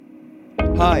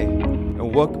Hi,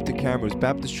 and welcome to Camrose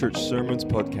Baptist Church Sermons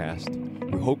Podcast.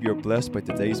 We hope you're blessed by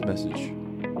today's message.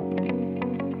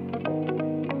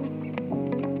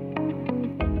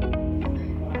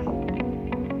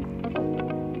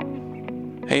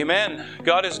 Amen.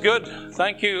 God is good.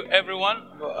 Thank you, everyone.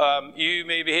 You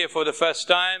may be here for the first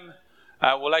time.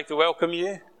 I would like to welcome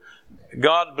you.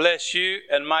 God bless you,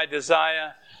 and my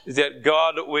desire is that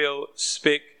God will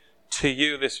speak to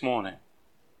you this morning.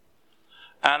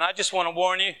 And I just want to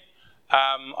warn you,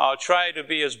 I'll try to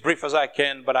be as brief as I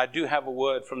can, but I do have a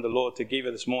word from the Lord to give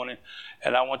you this morning,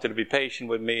 and I want you to be patient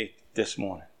with me this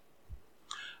morning.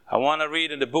 I want to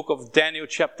read in the book of Daniel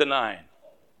chapter 9.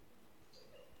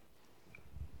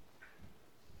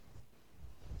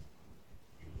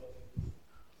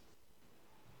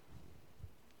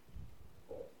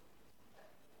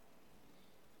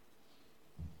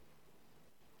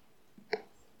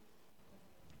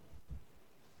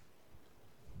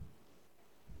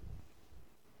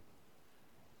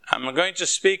 I'm going to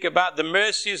speak about the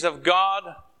mercies of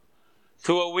God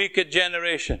to a wicked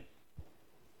generation.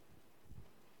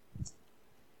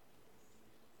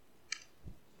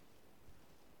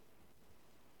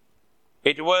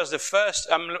 It was the first,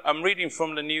 I'm reading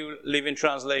from the New Living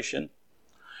Translation.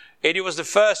 It was the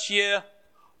first year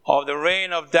of the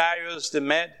reign of Darius the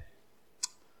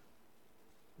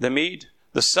Mede,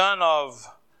 the son of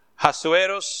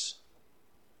Ahasuerus,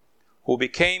 who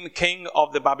became king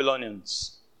of the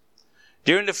Babylonians.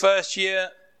 During the first year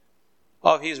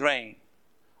of his reign,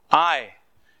 I,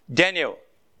 Daniel,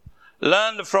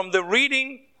 learned from the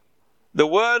reading the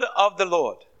word of the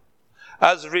Lord,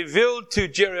 as revealed to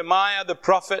Jeremiah the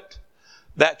prophet,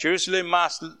 that Jerusalem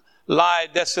must lie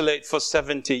desolate for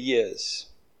 70 years.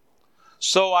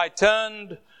 So I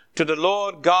turned to the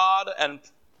Lord God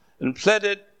and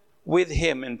pleaded with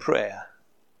him in prayer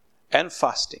and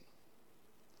fasting.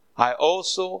 I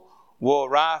also wore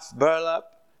wrath, burlap,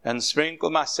 and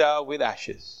sprinkled myself with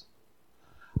ashes.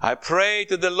 I prayed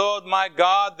to the Lord my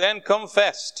God, then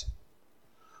confessed,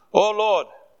 O Lord,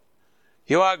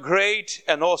 you are great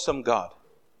and awesome God.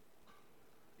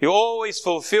 You always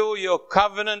fulfill your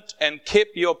covenant and keep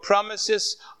your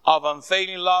promises of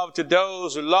unfailing love to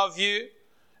those who love you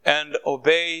and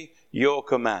obey your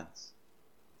commands.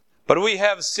 But we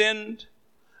have sinned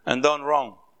and done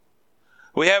wrong.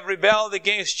 We have rebelled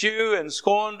against you and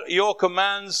scorned your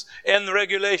commands and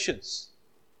regulations.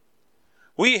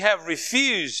 We have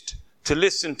refused to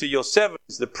listen to your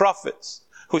servants, the prophets,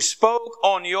 who spoke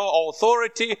on your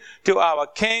authority to our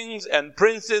kings and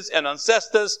princes and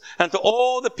ancestors and to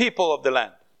all the people of the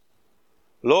land.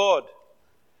 Lord,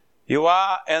 you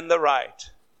are in the right,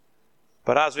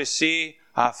 but as we see,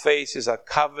 our faces are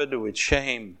covered with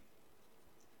shame.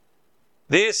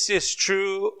 This is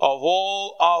true of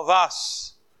all of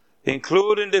us,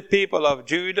 including the people of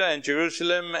Judah and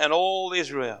Jerusalem and all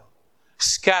Israel,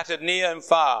 scattered near and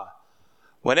far.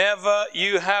 Whenever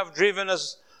you have driven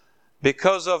us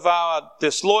because of our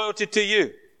disloyalty to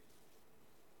you,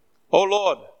 O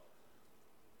Lord,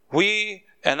 we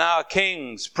and our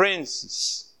kings,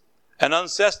 princes, and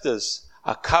ancestors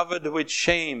are covered with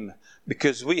shame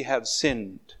because we have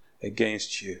sinned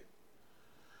against you.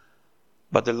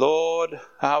 But the Lord,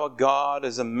 our God,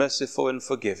 is merciful and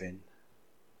forgiving.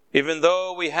 Even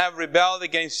though we have rebelled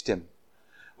against him,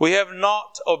 we have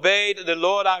not obeyed the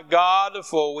Lord our God,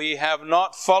 for we have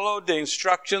not followed the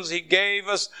instructions he gave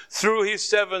us through his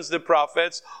servants, the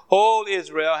prophets. All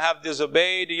Israel have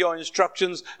disobeyed your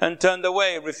instructions and turned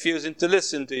away, refusing to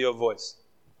listen to your voice.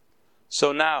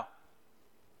 So now,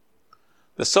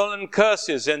 the solemn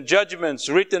curses and judgments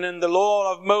written in the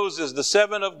law of Moses, the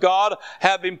servant of God,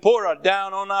 have been poured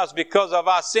down on us because of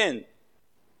our sin.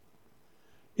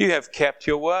 You have kept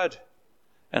your word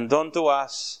and done to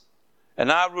us and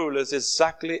our rulers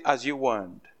exactly as you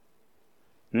warned.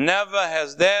 Never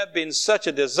has there been such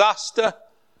a disaster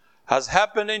as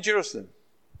happened in Jerusalem.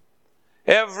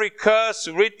 Every curse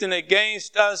written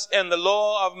against us in the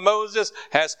law of Moses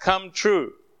has come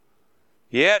true.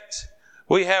 Yet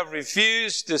we have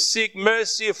refused to seek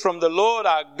mercy from the Lord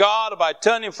our God by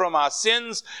turning from our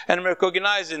sins and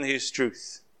recognizing his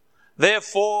truth.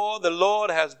 Therefore, the Lord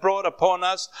has brought upon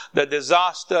us the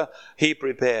disaster he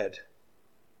prepared.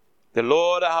 The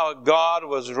Lord our God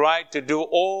was right to do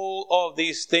all of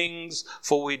these things,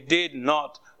 for we did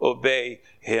not obey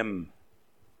him.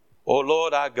 O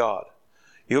Lord our God,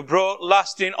 you brought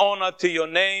lasting honor to your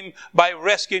name by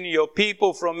rescuing your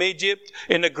people from Egypt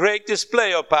in a great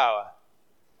display of power.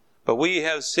 But we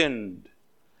have sinned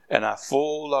and are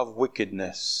full of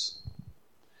wickedness.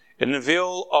 In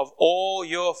view of all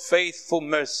your faithful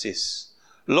mercies,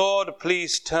 Lord,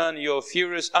 please turn your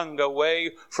furious anger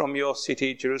away from your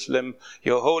city, Jerusalem,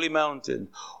 your holy mountain.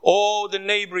 All the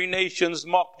neighboring nations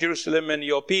mock Jerusalem and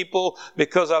your people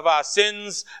because of our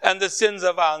sins and the sins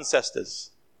of our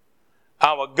ancestors.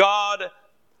 Our God,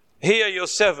 hear your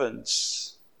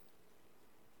servants.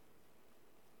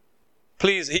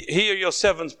 Please hear your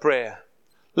servant's prayer.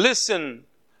 Listen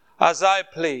as I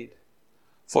plead.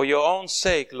 For your own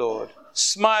sake, Lord,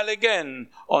 smile again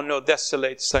on your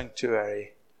desolate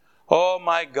sanctuary. Oh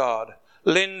my God,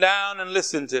 lean down and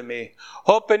listen to me.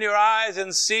 Open your eyes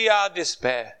and see our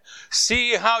despair.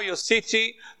 See how your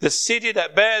city, the city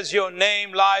that bears your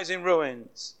name, lies in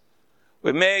ruins.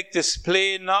 We make this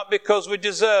plea not because we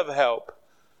deserve help,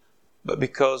 but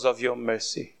because of your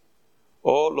mercy.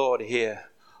 Oh Lord, hear.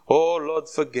 Oh Lord,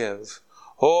 forgive.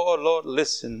 Oh Lord,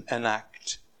 listen and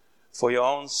act. For your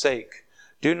own sake,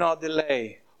 do not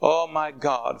delay. Oh my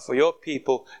God, for your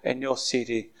people and your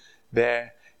city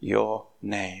bear your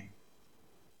name.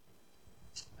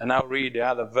 And I'll read the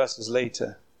other verses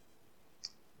later.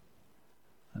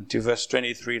 And to verse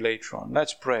 23 later on.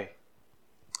 Let's pray.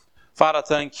 Father,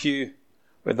 thank you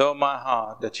with all my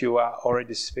heart that you are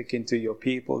already speaking to your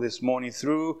people this morning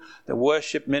through the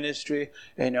worship ministry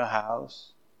in your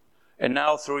house. And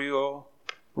now through your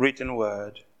written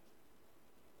word.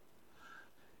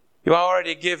 You are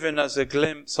already given us a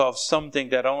glimpse of something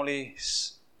that only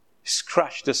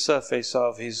scratched the surface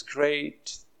of this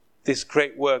great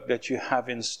work that you have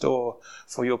in store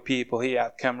for your people here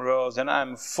at Camrose. And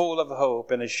I'm full of hope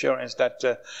and assurance that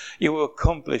you will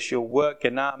accomplish your work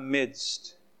in our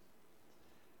midst.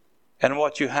 And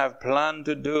what you have planned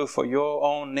to do for your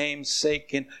own name's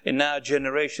sake in our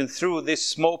generation through this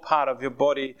small part of your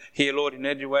body here, Lord, in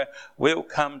everywhere, will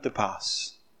come to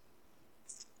pass.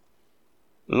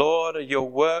 Lord, your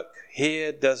work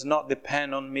here does not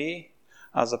depend on me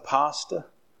as a pastor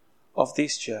of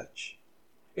this church.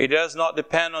 It does not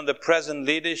depend on the present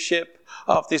leadership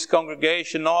of this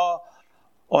congregation or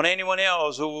on anyone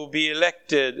else who will be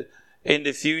elected in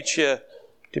the future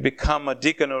to become a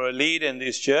deacon or a leader in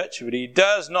this church. But it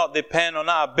does not depend on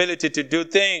our ability to do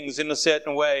things in a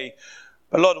certain way.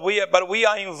 But Lord, we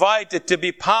are invited to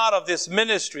be part of this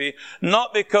ministry,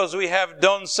 not because we have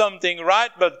done something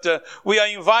right, but we are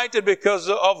invited because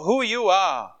of who you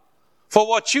are, for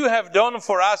what you have done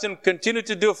for us and continue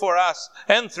to do for us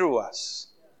and through us.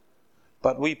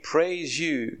 But we praise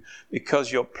you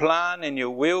because your plan and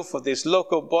your will for this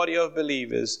local body of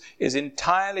believers is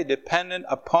entirely dependent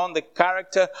upon the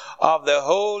character of the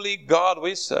holy God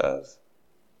we serve.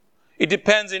 It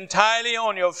depends entirely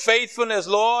on your faithfulness,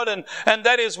 Lord, and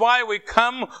that is why we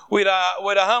come with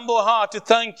a humble heart to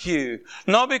thank you.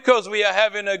 Not because we are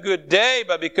having a good day,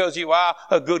 but because you are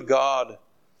a good God.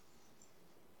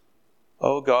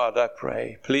 Oh God, I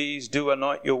pray, please do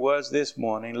anoint your words this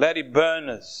morning. Let it burn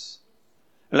us.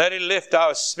 Let it lift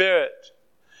our spirit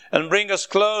and bring us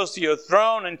close to your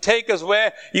throne and take us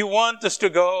where you want us to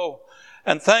go.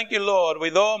 And thank you, Lord,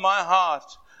 with all my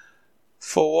heart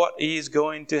for what is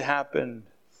going to happen.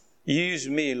 Use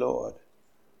me, Lord.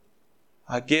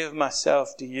 I give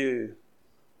myself to you.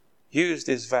 Use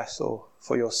this vessel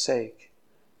for your sake.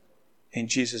 In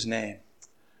Jesus' name,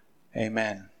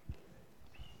 amen.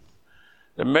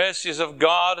 The mercies of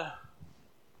God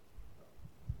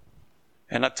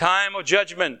in a time of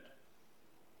judgment.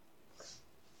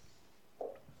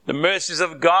 The mercies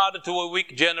of God to a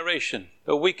wicked generation.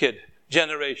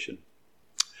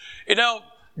 You know,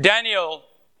 Daniel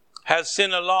has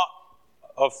seen a lot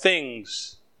of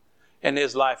things in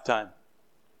his lifetime.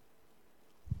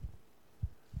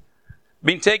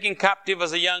 Been taken captive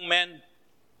as a young man.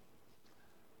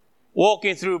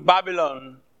 Walking through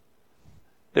Babylon.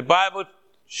 The Bible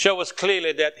shows us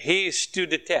clearly that he stood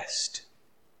the test.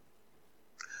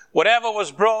 Whatever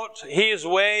was brought his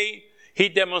way, he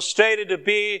demonstrated to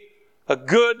be a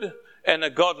good and a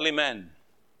godly man.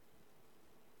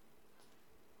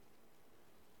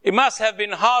 It must have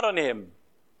been hard on him,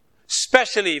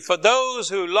 especially for those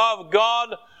who love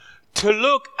God, to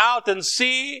look out and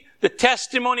see the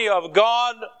testimony of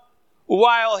God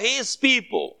while his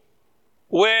people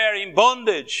were in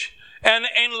bondage and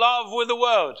in love with the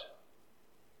world.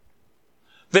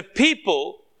 The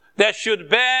people that should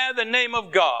bear the name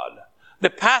of God. The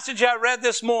passage I read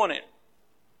this morning.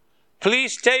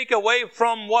 Please take away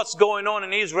from what's going on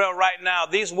in Israel right now.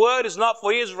 This word is not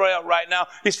for Israel right now.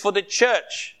 It's for the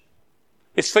church.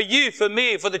 It's for you, for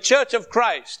me, for the church of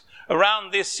Christ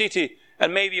around this city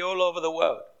and maybe all over the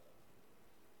world.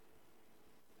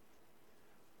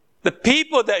 The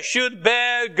people that should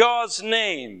bear God's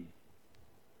name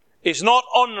is not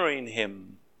honoring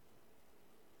him.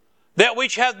 that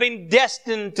which has been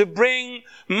destined to bring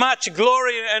much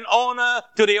glory and honor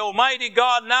to the Almighty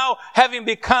God, now having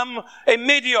become a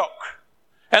mediocre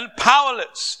and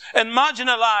powerless and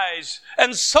marginalized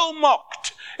and so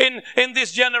mocked in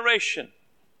this generation.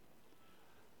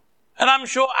 And I'm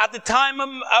sure at the time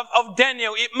of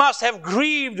Daniel, it must have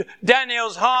grieved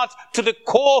Daniel's heart to the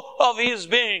core of his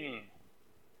being.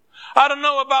 I don't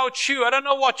know about you. I don't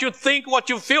know what you think, what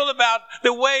you feel about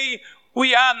the way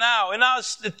we are now in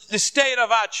the state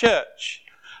of our church.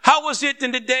 How was it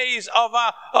in the days of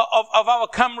our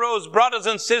Camrose brothers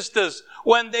and sisters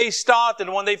when they started,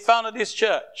 when they founded this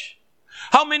church?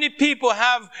 How many people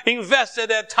have invested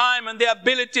their time and their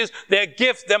abilities, their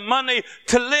gifts, their money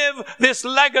to live this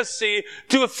legacy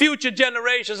to future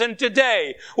generations? And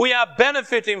today we are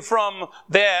benefiting from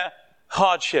their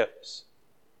hardships.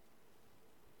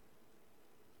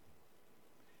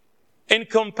 In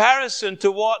comparison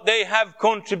to what they have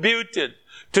contributed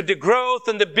to the growth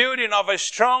and the building of a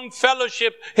strong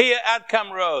fellowship here at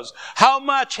Camrose, how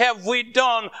much have we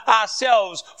done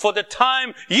ourselves for the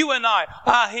time you and I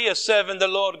are here serving the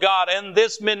Lord God in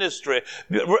this ministry?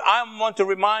 I want to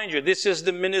remind you, this is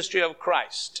the ministry of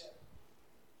Christ.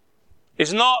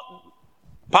 It's not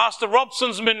Pastor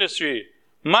Robson's ministry.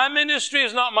 My ministry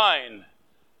is not mine.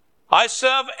 I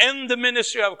serve in the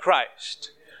ministry of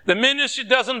Christ. The ministry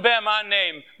doesn't bear my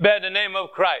name, bear the name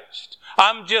of Christ.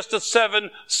 I'm just a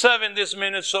servant serving this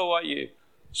ministry, so are you.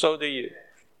 So do you.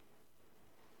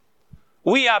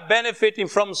 We are benefiting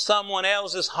from someone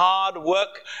else's hard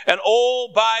work, and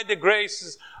all by the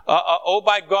graces, all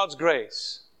by God's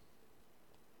grace.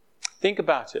 Think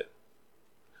about it.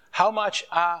 How much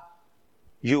are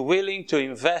you willing to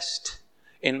invest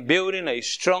in building a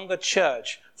stronger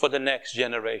church for the next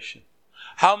generation?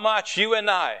 How much you and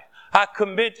I are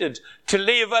committed to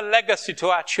leave a legacy to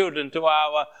our children, to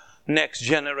our next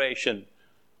generation.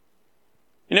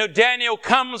 You know, Daniel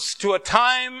comes to a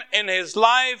time in his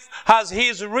life as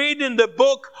he's reading the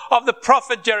book of the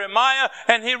prophet Jeremiah,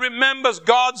 and he remembers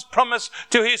God's promise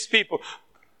to his people.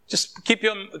 Just keep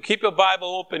your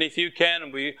Bible open if you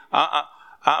can.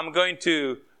 I'm going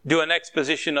to do an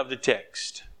exposition of the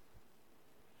text.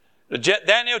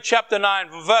 Daniel chapter 9,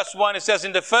 verse 1, it says,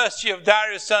 in the first year of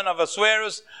Darius, son of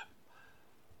Ahasuerus,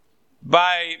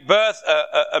 by birth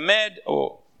a Med,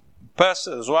 or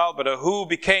Persia as well, but who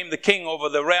became the king over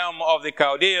the realm of the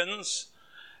Chaldeans.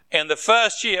 In the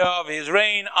first year of his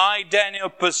reign, I, Daniel,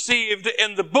 perceived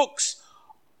in the books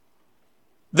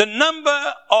the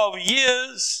number of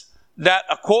years that,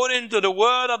 according to the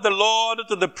word of the Lord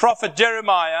to the prophet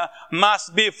Jeremiah,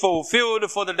 must be fulfilled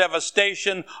for the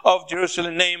devastation of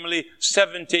Jerusalem, namely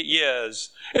 70 years.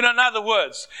 In other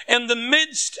words, in the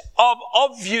midst of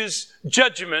obvious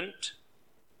judgment,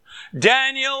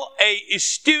 Daniel, a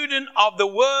student of the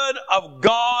word of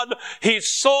God, he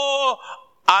saw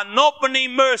an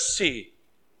opening mercy.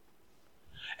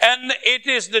 And it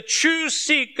is the true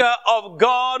seeker of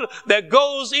God that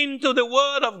goes into the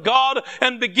Word of God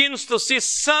and begins to see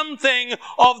something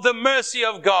of the mercy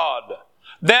of God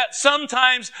that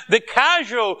sometimes the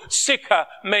casual seeker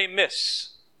may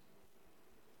miss.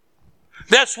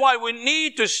 That's why we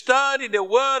need to study the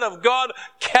Word of God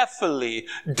carefully,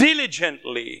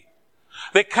 diligently.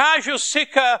 The casual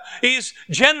seeker is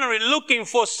generally looking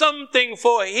for something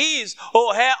for his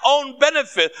or her own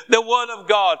benefit, the Word of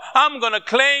God. I'm going to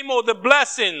claim all the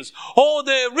blessings, all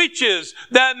the riches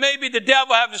that maybe the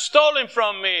devil has stolen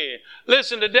from me.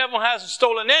 Listen, the devil hasn't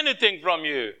stolen anything from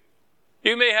you.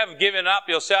 You may have given up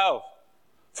yourself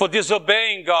for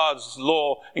disobeying God's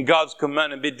law and God's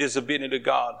command and be disobedient to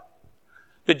God.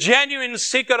 The genuine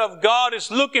seeker of God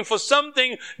is looking for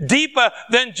something deeper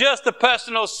than just a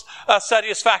personal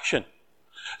satisfaction.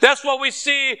 That's what we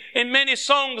see in many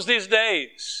songs these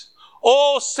days.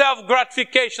 All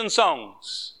self-gratification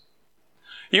songs.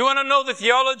 You want to know the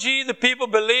theology the people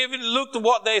believe in? Look to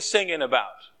what they're singing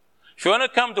about. If you want to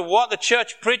come to what the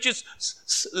church preaches,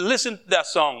 listen to their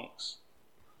songs.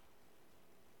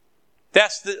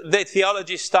 That's the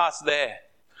theology starts there.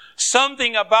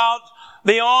 Something about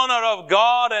the honor of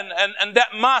God, and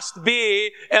that must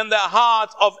be in the heart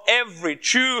of every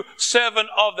true servant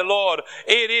of the Lord.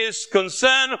 It is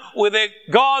concerned with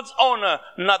God's honor,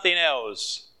 nothing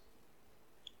else.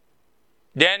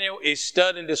 Daniel is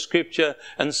studying the scripture,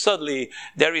 and suddenly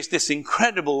there is this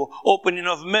incredible opening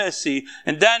of mercy,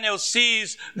 and Daniel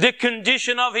sees the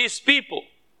condition of his people,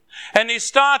 and he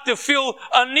starts to feel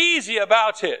uneasy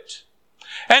about it.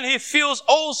 And he feels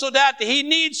also that he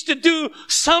needs to do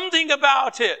something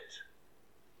about it.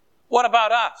 What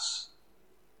about us?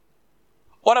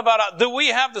 What about us? Do we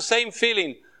have the same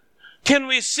feeling? Can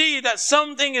we see that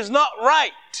something is not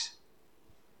right?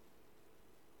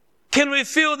 Can we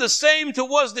feel the same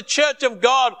towards the church of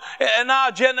God in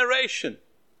our generation?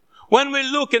 When we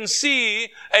look and see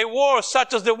a war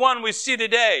such as the one we see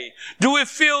today, do we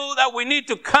feel that we need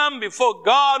to come before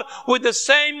God with the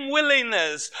same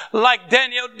willingness like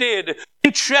Daniel did,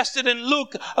 interested in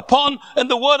look upon in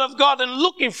the Word of God and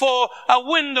looking for a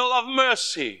window of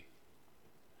mercy?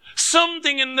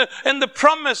 Something in the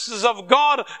promises of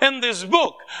God in this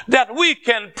book that we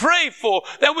can pray for,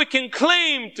 that we can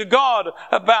claim to God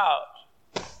about.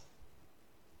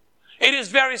 It is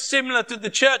very similar to the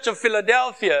church of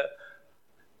Philadelphia.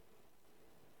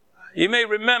 You may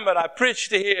remember I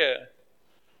preached here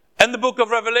in the book of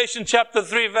Revelation chapter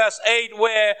 3 verse 8,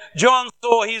 where John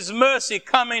saw his mercy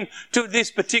coming to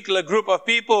this particular group of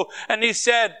people, and he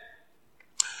said,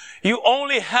 you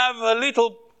only have a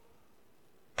little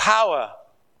power.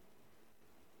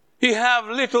 You have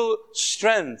little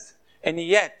strength, and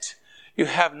yet you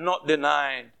have not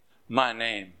denied my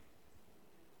name.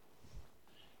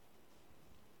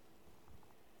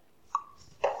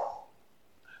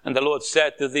 And the Lord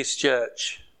said to this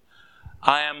church,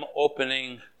 I am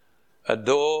opening a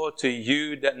door to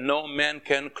you that no man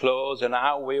can close, and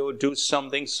I will do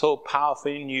something so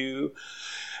powerful in you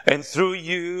and through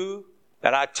you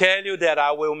that I tell you that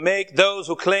I will make those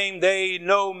who claim they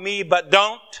know me but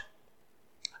don't,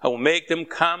 I will make them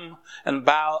come and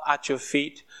bow at your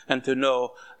feet and to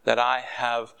know that I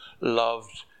have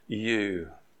loved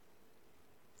you.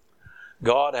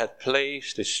 God had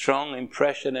placed a strong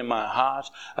impression in my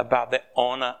heart about the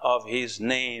honor of His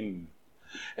name.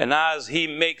 And as He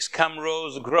makes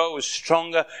Camrose grow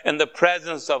stronger in the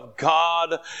presence of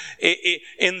God,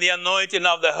 in the anointing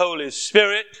of the Holy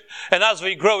Spirit, and as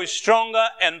we grow stronger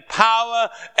in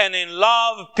power and in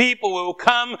love, people will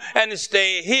come and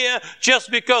stay here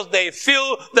just because they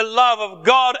feel the love of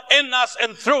God in us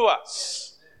and through us.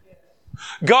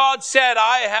 God said,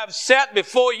 I have set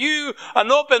before you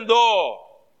an open door.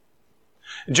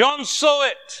 John saw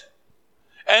it.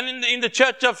 And in the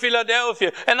church of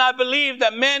Philadelphia. And I believe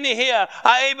that many here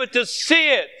are able to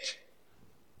see it.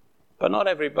 But not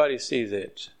everybody sees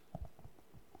it.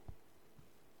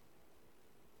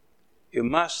 You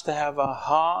must have a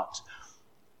heart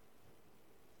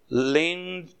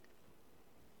clinging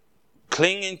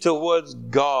towards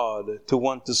God to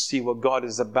want to see what God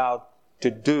is about to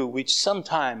do, which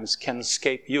sometimes can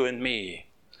escape you and me.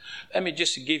 Let me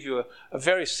just give you a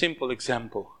very simple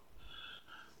example.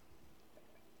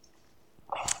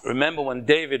 Remember when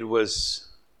David was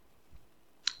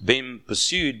being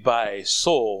pursued by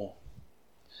Saul,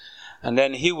 and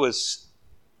then he was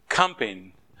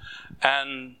camping,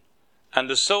 and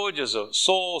the soldiers of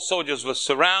Saul's soldiers were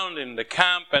surrounding the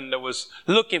camp, and they was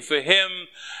looking for him,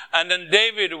 and then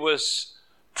David was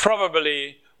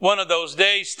probably one of those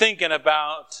days thinking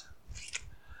about,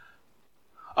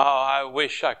 oh, I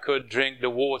wish I could drink the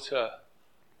water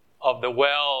of the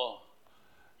well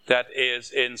that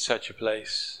is in such a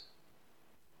place.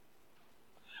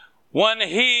 When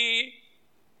he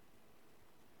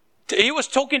was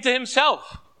talking to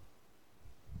himself.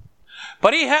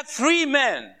 But he had 3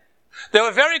 men that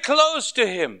were very close to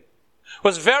him,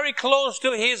 was very close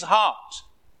to his heart.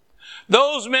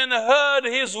 Those men heard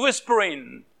his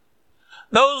whispering.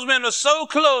 Those men were so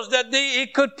close that he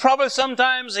could probably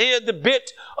sometimes hear the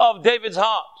beat of David's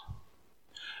heart.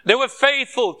 They were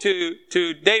faithful to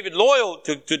David, loyal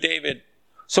to David.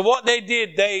 So what they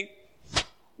did, they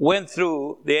went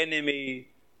through the enemy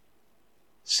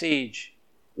siege,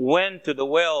 went to the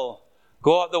well,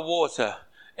 got the water,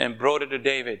 and brought it to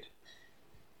David.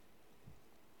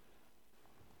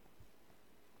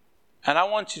 And I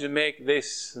want you to make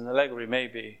this an allegory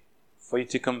maybe for you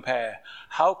to compare.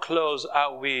 How close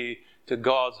are we to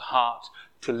God's heart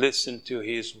to listen to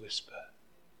His whisper?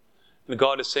 And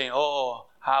God is saying, oh,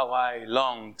 how I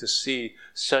long to see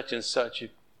such and such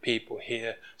people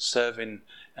here serving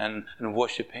and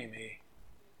worshiping me.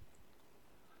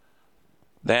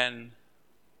 Then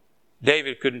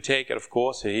David couldn't take it, of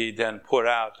course. He then poured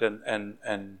out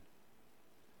and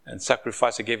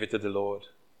sacrificed and gave it to the Lord.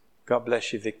 God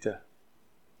bless you, Victor.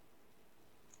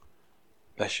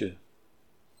 Bless you.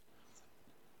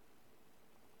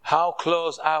 How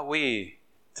close are we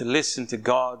to listen to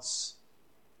God's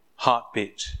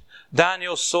heartbeat?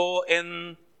 Daniel saw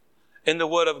in the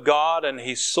Word of God, and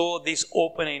he saw this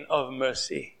opening of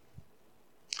mercy.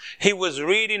 He was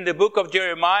reading the book of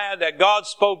Jeremiah, that God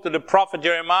spoke to the prophet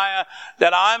Jeremiah,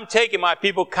 that I'm taking my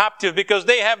people captive because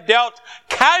they have dealt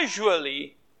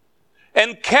casually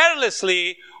and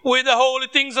carelessly with the holy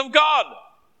things of God.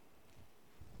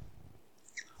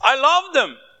 I loved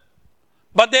them,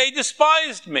 but they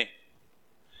despised me.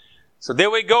 So they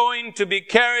were going to be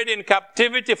carried in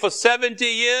captivity for 70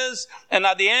 years. And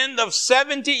at the end of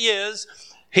 70 years,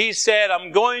 he said,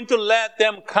 I'm going to let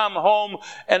them come home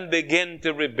and begin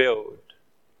to rebuild.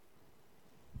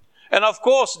 And of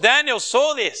course, Daniel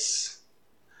saw this.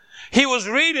 He was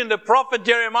reading the prophet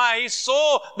Jeremiah. He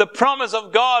saw the promise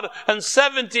of God, and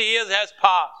 70 years has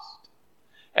passed.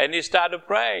 And he started to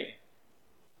pray.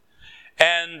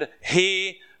 And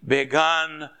he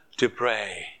began to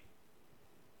pray.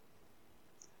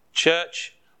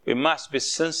 Church, we must be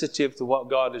sensitive to what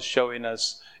God is showing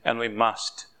us, and we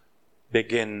must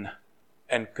begin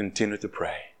and continue to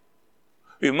pray.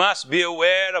 We must be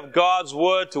aware of God's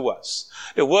word to us.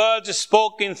 The words are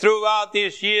spoken throughout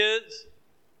these years,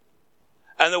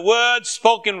 and the words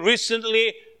spoken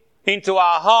recently into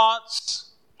our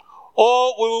hearts,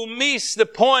 or we will miss the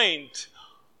point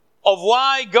of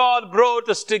why God brought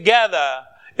us together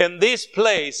in this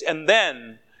place. And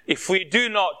then, if we do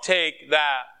not take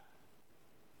that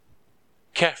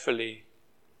carefully,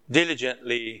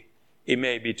 diligently, it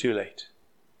may be too late.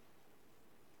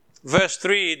 Verse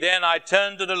 3, then I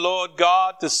turned to the Lord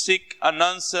God to seek an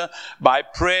answer by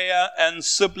prayer and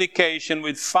supplication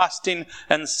with fasting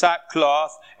and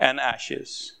sackcloth and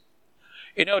ashes.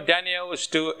 You know, Daniel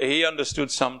he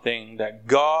understood something, that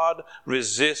God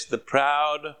resists the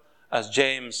proud, as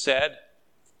James said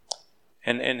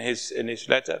in his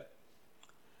letter.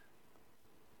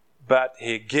 But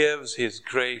he gives his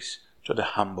grace to the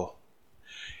humble.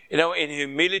 You know, in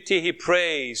humility he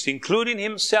prays, including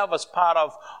himself as part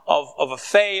of a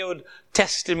failed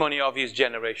testimony of his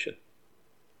generation.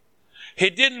 He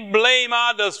didn't blame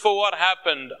others for what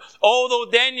happened.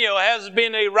 Although Daniel has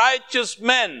been a righteous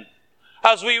man,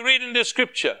 as we read in the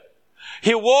scripture,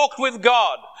 he walked with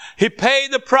God. He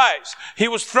paid the price. He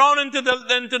was thrown into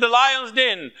the lion's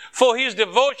den for his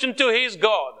devotion to his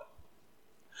God.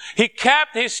 He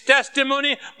kept his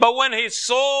testimony, but when he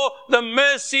saw the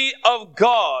mercy of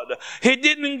God, he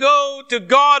didn't go to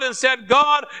God and said,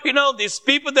 God, you know, these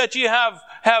people that you have,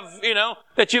 you know,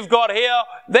 that you've got here,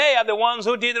 they are the ones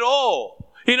who did it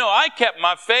all. You know, I kept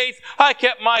my faith, I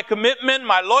kept my commitment,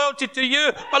 my loyalty to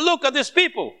you, but look at these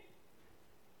people.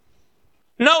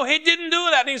 No, he didn't do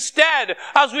that. Instead,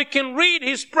 as we can read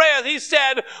his prayers, he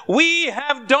said, we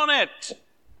have done it.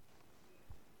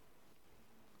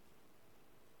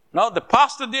 No, the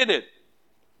pastor did it.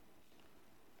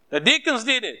 The deacons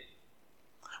did it.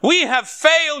 We have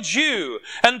failed you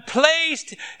and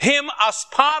placed him as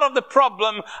part of the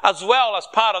problem as well as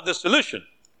part of the solution.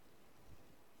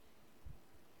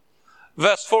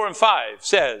 Verse 4 and 5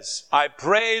 says, I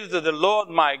prayed to the Lord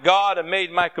my God and made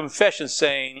my confession,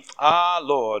 saying, Ah,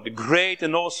 Lord, great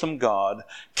and awesome God,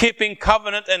 keeping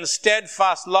covenant and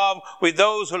steadfast love with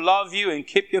those who love you and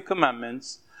keep your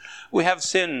commandments. We have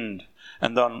sinned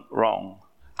and done wrong,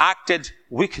 acted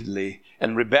wickedly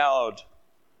and rebelled,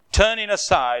 turning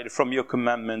aside from your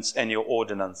commandments and your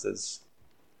ordinances.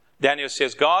 Daniel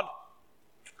says, God,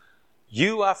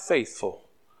 you are faithful,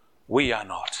 we are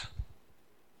not.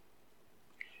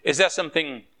 Is that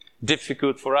something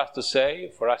difficult for us to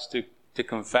say, for us to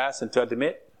confess and to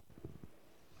admit?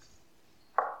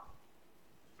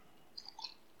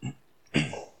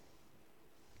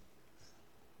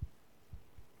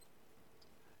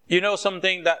 You know,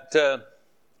 something that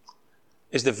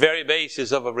is the very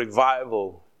basis of a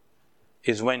revival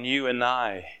is when you and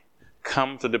I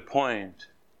come to the point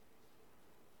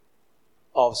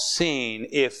of seeing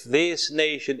if this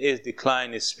nation is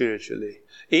declining spiritually,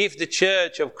 if the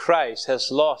church of Christ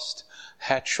has lost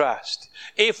her trust,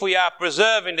 if we are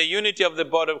preserving the unity of the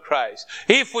body of Christ,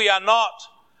 if we are not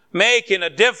making a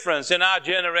difference in our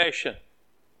generation,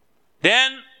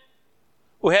 then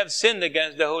we have sinned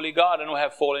against the Holy God and we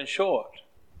have fallen short.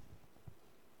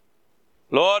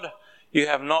 Lord, you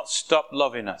have not stopped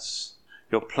loving us.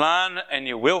 Your plan and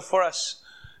your will for us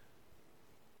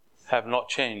have not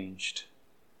changed.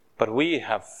 But we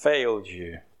have failed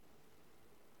you.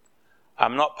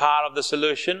 I'm not part of the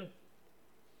solution,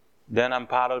 then I'm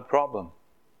part of the problem.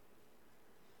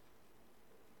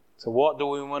 So what do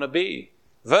we want to be?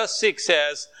 Verse 6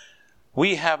 says,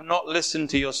 we have not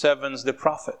listened to your servants, the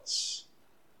prophets,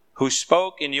 who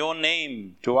spoke in your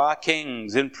name to our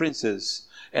kings and princes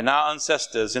and our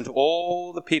ancestors and to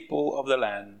all the people of the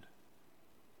land.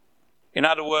 In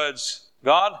other words,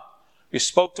 God, you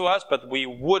spoke to us, but we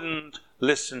wouldn't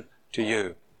listen to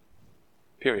you.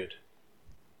 Period.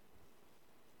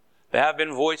 There have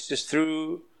been voices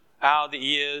throughout the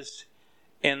years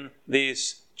in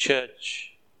this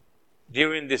church,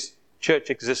 during this church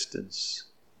existence,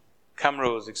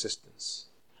 Camro's existence.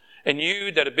 And you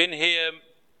that have been here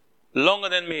longer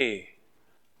than me,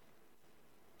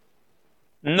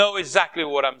 know exactly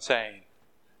what I'm saying.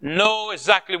 Know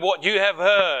exactly what you have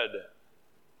heard.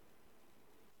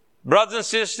 Brothers and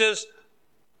sisters,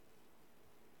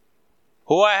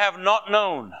 who I have not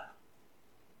known,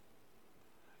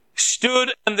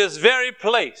 stood in this very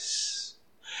place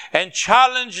and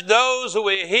challenged those who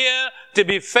were here to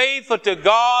be faithful to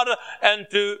God and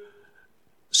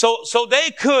so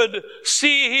they could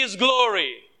see His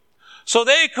glory, so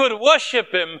they could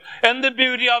worship Him in the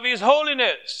beauty of His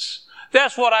holiness.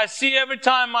 That's what I see every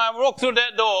time I walk through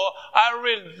that door. I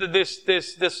read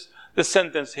this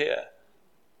sentence here.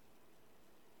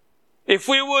 If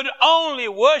we would only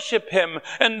worship Him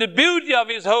in the beauty of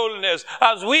His holiness,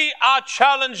 as we are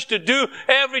challenged to do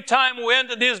every time we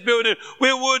enter this building,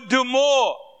 we would do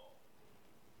more.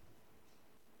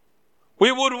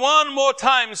 We would one more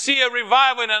time see a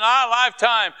revival in our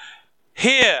lifetime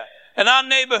here, in our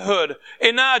neighborhood,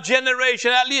 in our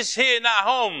generation, at least here in our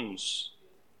homes.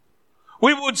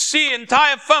 We would see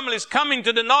entire families coming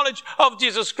to the knowledge of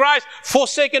Jesus Christ,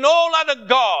 forsaking all other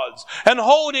gods and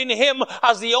holding Him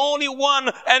as the only one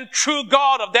and true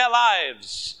God of their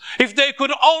lives. If they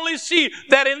could only see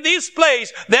that in this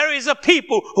place there is a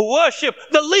people who worship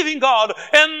the living God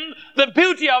and the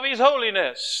beauty of His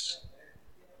holiness.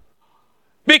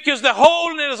 Because the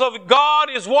holiness of God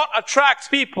is what attracts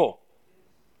people.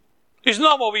 It's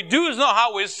not what we do. It's not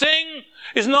how we sing.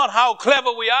 It's not how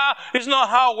clever we are. It's not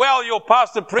how well your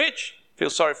pastor preach.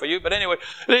 Feel sorry for you, but anyway,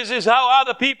 this is how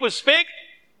other people speak.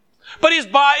 But it's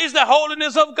the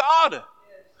holiness of God.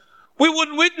 We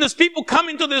would witness people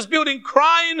coming to this building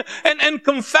crying and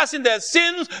confessing their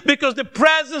sins because the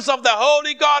presence of the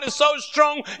Holy God is so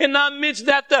strong in our midst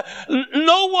that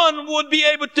no one would be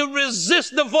able to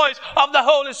resist the voice of the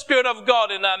Holy Spirit of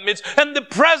God in our midst and the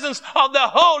presence of the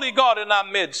Holy God in our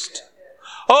midst.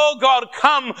 Oh God,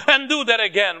 come and do that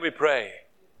again, we pray.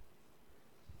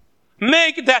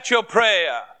 Make that your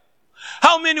prayer.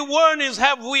 How many warnings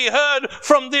have we heard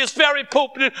from this very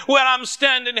pulpit where I'm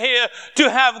standing here to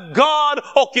have God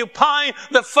occupy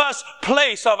the first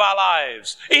place of our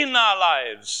lives, in our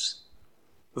lives?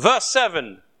 Verse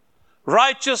 7,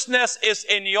 righteousness is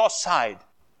in your side.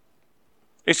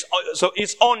 It's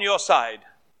on your side,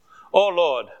 oh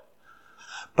Lord.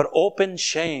 But open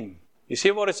shame. You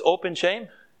see what is open shame?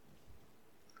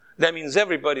 That means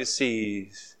everybody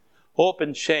sees.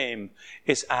 Open shame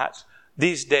is at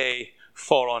this day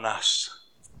fall on us.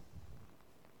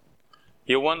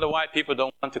 You wonder why people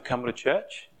don't want to come to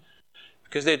church?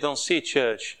 Because they don't see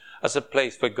church as a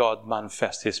place where God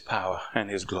manifests His power and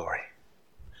His glory.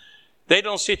 They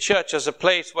don't see church as a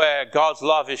place where God's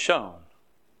love is shown.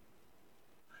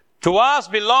 To us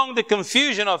belong the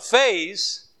confusion of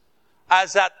faith,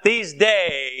 as at this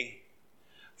day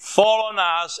fall on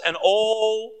us, and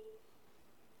all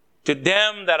to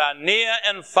them that are near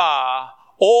and far,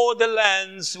 all the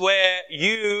lands where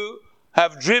you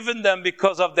have driven them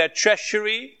because of their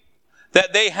treachery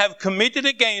that they have committed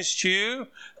against you.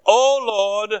 O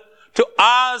Lord, to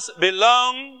us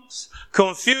belongs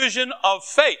confusion of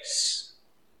face.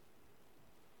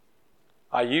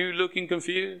 Are you looking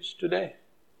confused today?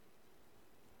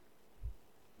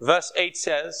 Verse 8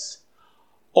 says,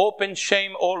 open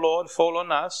shame, O Lord, fall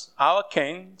on us, our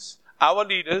kings, our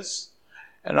leaders,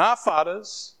 and our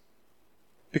fathers,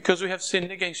 because we have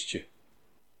sinned against you.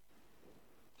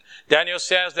 Daniel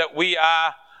says that we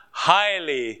are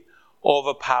highly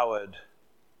overpowered.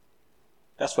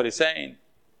 That's what he's saying.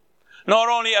 Not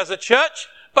only as a church,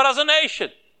 but as a nation.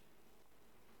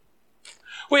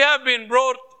 We have been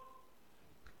brought,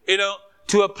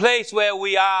 to a place where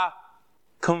we are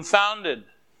confounded.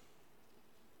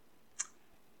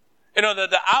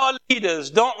 Our leaders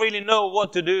don't really know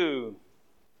what to do.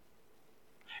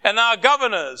 And our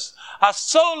governors are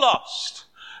so lost.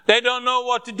 They don't know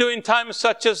what to do in times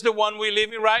such as the one we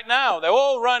live in right now. They're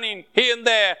all running here and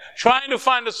there, trying to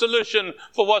find a solution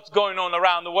for what's going on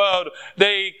around the world.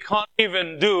 They can't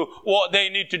even do what they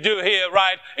need to do here,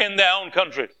 right in their own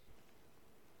country,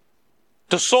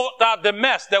 to sort out the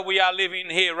mess that we are living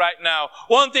here right now.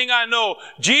 One thing I know,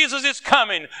 Jesus is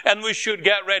coming, and we should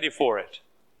get ready for it.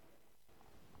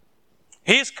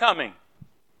 He's coming.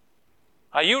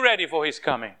 Are you ready for His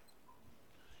coming?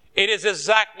 It is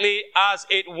exactly as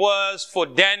it was for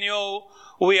Daniel.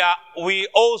 We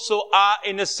also are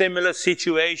in a similar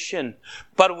situation.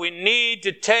 But we need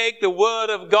to take the Word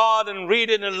of God and read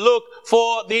it and look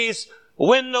for this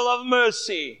window of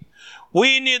mercy.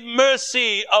 We need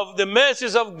mercy of the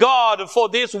mercies of God for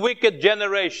this wicked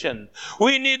generation.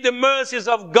 We need the mercies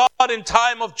of God in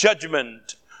time of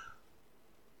judgment.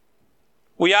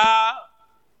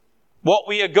 What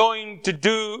we are going to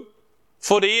do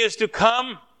for the years to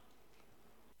come,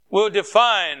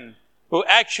 will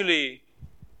actually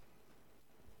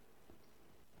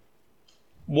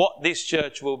what this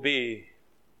church will be.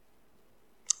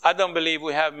 I don't believe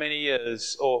we have many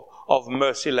years of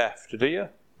mercy left, do you?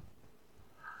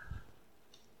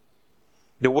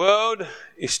 The world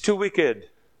is too wicked,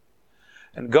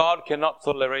 and God cannot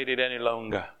tolerate it any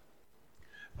longer.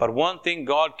 But one thing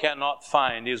God cannot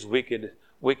find is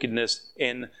wickedness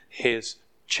in His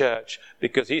church,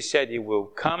 because He said He will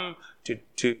come to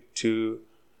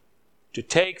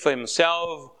take for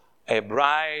Himself a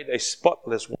bride, a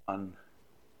spotless one,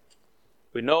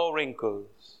 with no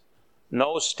wrinkles,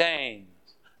 no stains,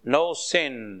 no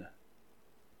sin,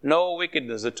 no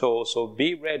wickedness at all. So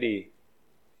be ready.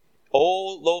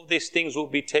 All of these things will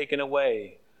be taken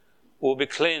away, will be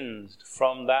cleansed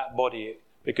from that body,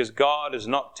 because God is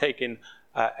not taking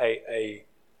a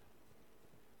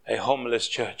homeless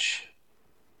church,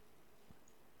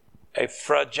 a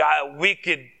fragile,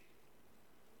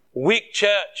 weak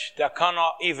church that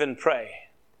cannot even pray.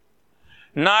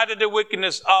 Neither the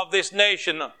wickedness of this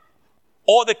nation,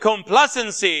 or the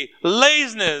complacency,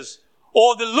 laziness,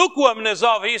 or the lukewarmness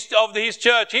of his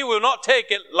church, He will not take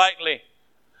it lightly.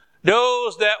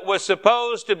 Those that were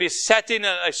supposed to be setting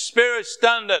a spirit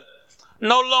standard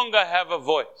no longer have a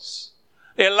voice.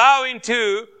 They're allowing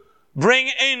to bring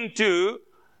into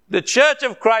the church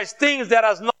of Christ things that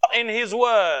are not in His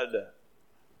word.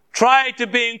 Try to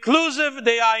be inclusive.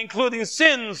 They are including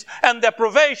sins and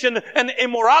deprivation and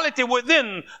immorality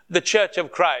within the church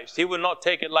of Christ. He will not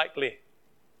take it lightly.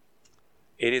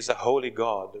 It is a holy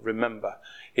God, remember.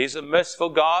 He's a merciful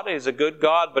God. He's a good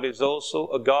God, but He's also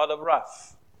a God of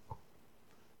wrath.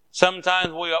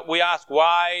 Sometimes we ask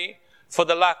why, for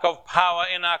the lack of power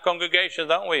in our congregation,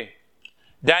 don't we?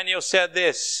 Daniel said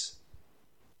this.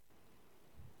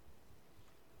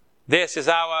 This is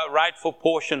our rightful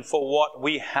portion for what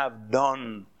we have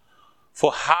done,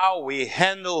 for how we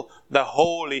handle the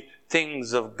holy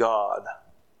things of God.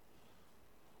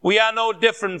 We are no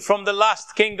different from the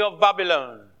last king of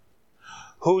Babylon,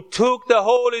 who took the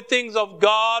holy things of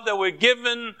God that were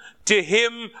given to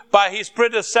him by his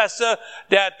predecessor,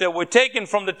 that were taken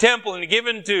from the temple and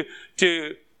given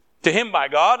to him by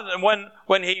God, and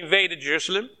when he invaded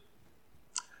Jerusalem.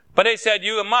 But they said,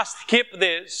 you must keep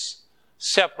this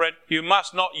separate. You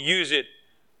must not use it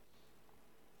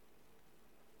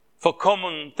for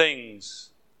common things,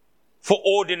 for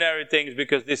ordinary things,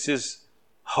 because this is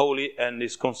holy and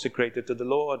is consecrated to the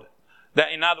Lord.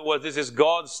 That, in other words, this is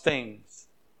God's things.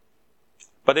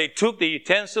 But they took the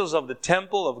utensils of the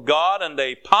temple of God and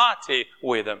they party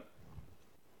with them.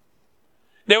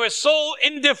 They were so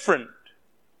indifferent.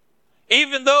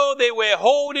 Even though they were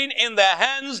holding in their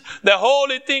hands the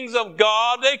holy things of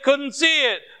God, they couldn't see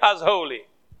it as holy.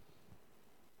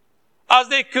 As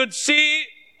they could see,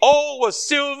 all was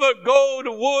silver, gold,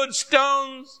 wood,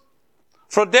 stones.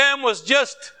 For them was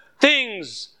just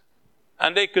things,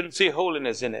 and they couldn't see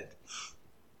holiness in it.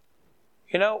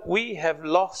 You know, we have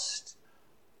lost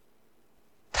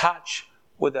touch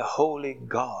with the holy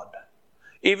God.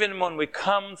 Even when we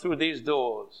come through these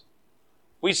doors,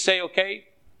 we say, okay,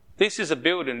 this is a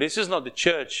building. This is not the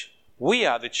church. We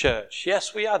are the church.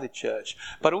 Yes, we are the church.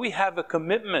 But we have a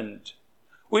commitment.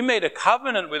 We made a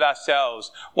covenant with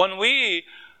ourselves. When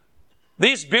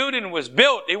this building was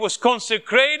built, it was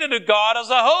consecrated to God as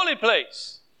a holy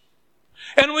place.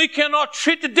 And we cannot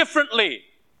treat it differently.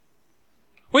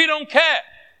 We don't care.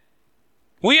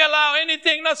 We allow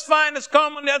anything, that's fine, that's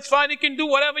common, that's fine, you can do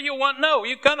whatever you want. No,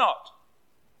 you cannot.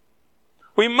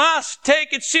 We must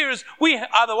take it serious.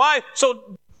 Otherwise,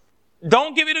 so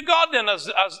don't give it to God then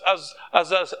as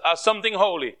something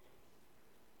holy.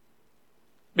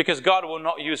 Because God will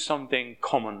not use something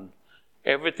common.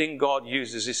 Everything God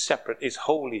uses is separate, is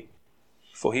holy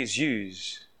for His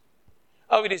use.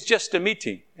 Oh, it is just a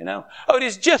meeting, you know. Oh, it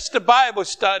is just a Bible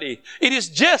study. It is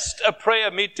just a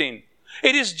prayer meeting.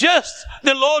 It is just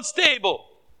the Lord's table.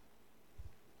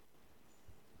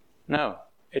 No,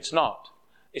 it's not.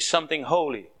 It's something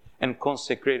holy and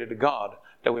consecrated to God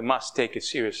that we must take it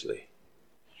seriously.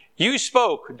 You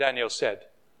spoke, Daniel said.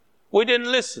 We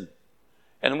didn't listen.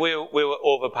 And we were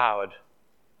overpowered.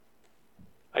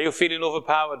 Are you feeling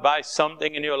overpowered by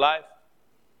something in your life?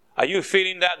 Are you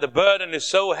feeling that the burden is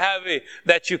so heavy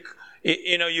that you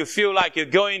feel like you're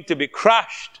going to be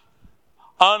crushed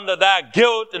under that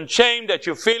guilt and shame that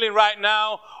you're feeling right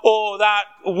now, or that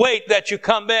weight that you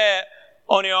can't bear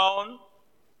on your own?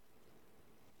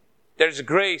 There's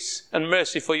grace and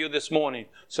mercy for you this morning.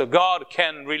 So God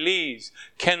can release,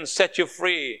 can set you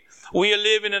free. We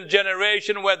live in a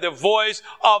generation where the voice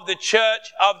of the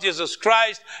church of Jesus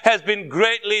Christ has been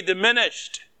greatly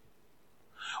diminished.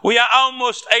 We are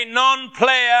almost a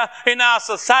non-player in our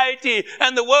society,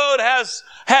 and the world has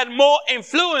had more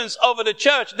influence over the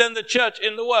church than the church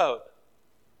in the world.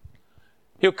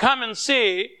 You come and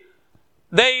see,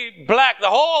 they black the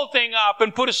whole thing up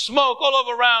and put a smoke all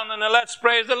over around, and then let's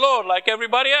praise the Lord like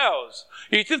everybody else.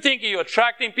 You think you're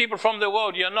attracting people from the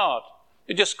world, you're not.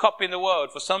 You're just copying the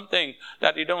world for something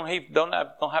that you don't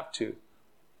have to.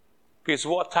 Because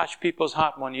what touched people's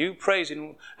heart when you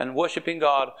praising and worshiping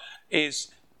God is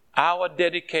our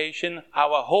dedication,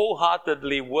 our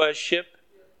wholeheartedly worship,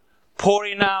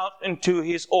 pouring out into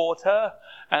His altar,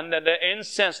 and that the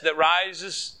incense that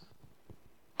rises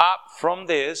up from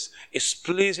this is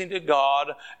pleasing to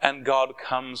God, and God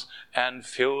comes and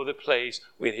fills the place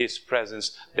with His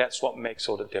presence. That's what makes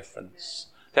all the difference.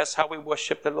 That's how we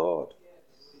worship the Lord.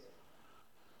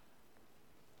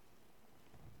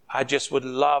 I just would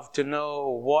love to know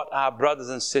what our brothers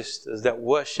and sisters that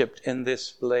worshipped in this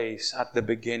place at the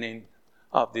beginning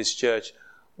of this church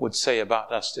would say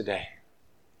about us today.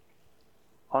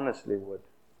 Honestly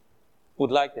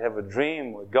would like to have a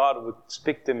dream where God would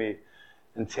speak to me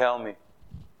and tell me,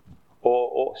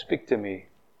 or speak to me.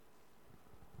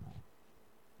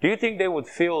 Do you think they would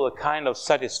feel a kind of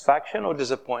satisfaction or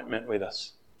disappointment with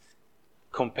us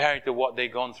compared to what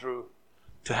they've gone through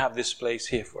to have this place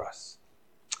here for us?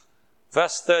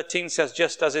 Verse 13 says,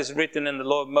 just as is written in the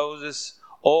law of Moses,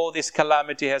 all this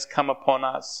calamity has come upon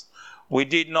us. We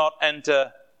did not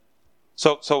enter,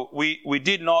 we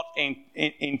did not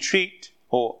entreat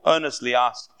or earnestly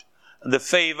asked the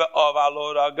favor of our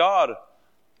Lord our God,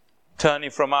 turning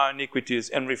from our iniquities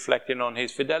and reflecting on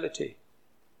His fidelity.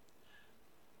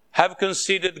 Have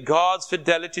considered God's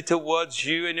fidelity towards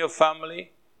you and your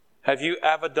family? Have you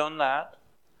ever done that?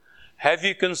 Have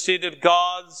you considered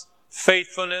God's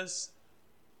faithfulness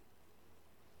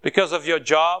because of your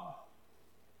job?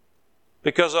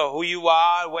 Because of who you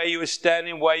are, where you are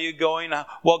standing, where you're going,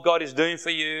 what God is doing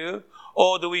for you?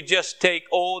 Or do we just take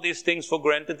all these things for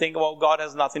granted and think, well, God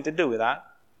has nothing to do with that?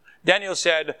 Daniel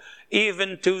said,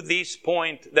 even to this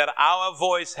point that our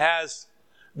voice has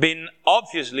been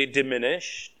obviously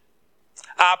diminished,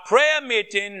 our prayer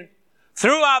meeting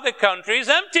throughout the country is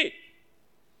empty.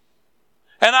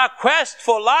 And our quest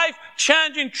for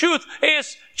life-changing truth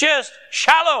is just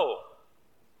shallow.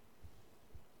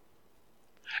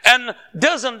 And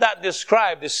doesn't that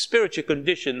describe the spiritual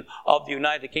condition of the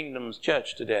United Kingdom's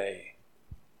church today?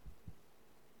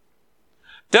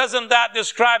 Doesn't that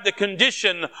describe the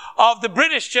condition of the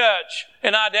British church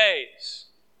in our days?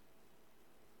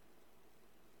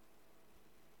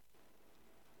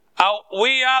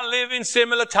 We are living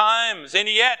similar times, and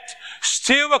yet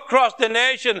still across the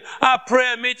nation our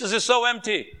prayer meetings are so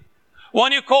empty.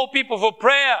 When you call people for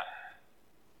prayer,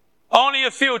 only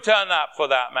a few turn up for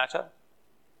that matter.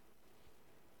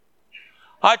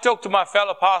 I talk to my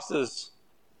fellow pastors,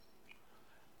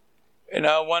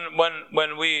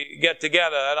 when we get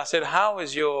together, and I said,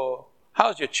 how's your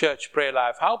church prayer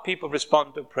life? How people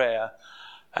respond to prayer?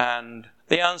 And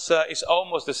the answer is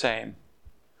almost the same.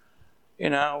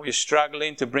 We're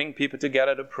struggling to bring people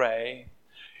together to pray.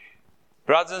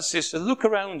 Brothers and sisters, look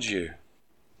around you.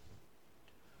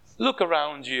 Look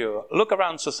around you. Look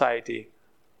around society.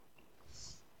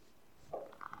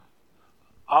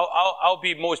 I'll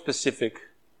be more specific.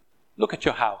 Look at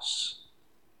your house.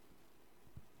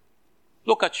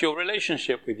 Look at your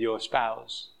relationship with your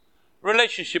spouse.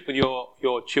 Relationship with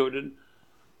your children.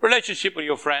 Relationship with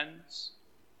your friends.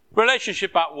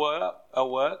 Relationship at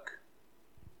work.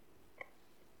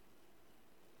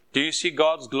 Do you see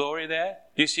God's glory there?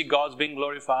 Do you see God's being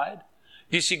glorified?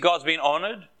 Do you see God's being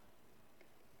honored?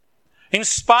 In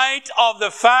spite of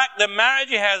the fact that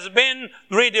marriage has been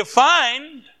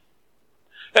redefined,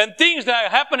 and things that are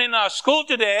happening in our school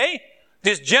today,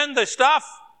 this gender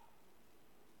stuff,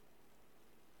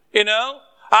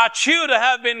 our children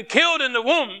have been killed in the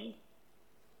womb.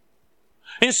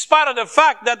 In spite of the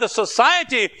fact that the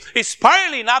society is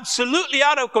spiraling absolutely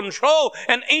out of control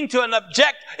and into an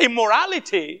abject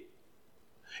immorality,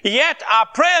 yet our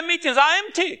prayer meetings are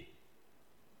empty.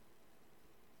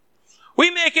 We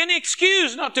make any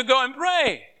excuse not to go and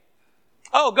pray.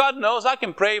 Oh, God knows I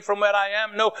can pray from where I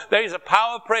am. No, there is a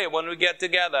power of prayer when we get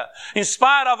together. In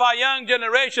spite of our young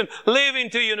generation leaving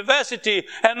to university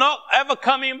and not ever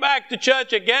coming back to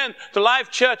church again, to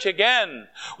Life Church again,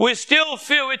 we still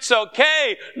feel it's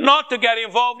okay not to get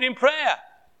involved in prayer.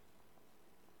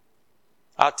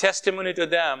 Our testimony to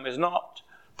them is not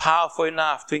powerful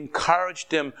enough to encourage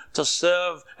them to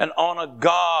serve and honor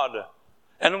God.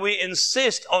 And we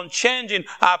insist on changing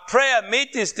our prayer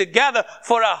meetings together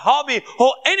for a hobby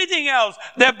or anything else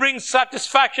that brings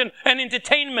satisfaction and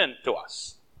entertainment to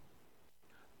us.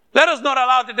 Let us not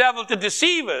allow the devil to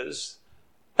deceive us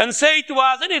and say to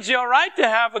us that it's your right to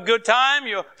have a good time,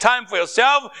 your time for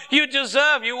yourself. You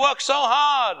deserve, you work so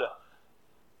hard.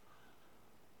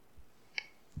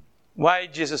 Why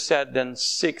Jesus said, then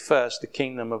seek first the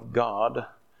kingdom of God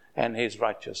and his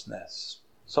righteousness.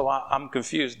 So I'm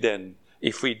confused then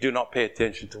if we do not pay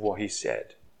attention to what he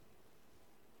said.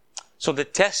 So the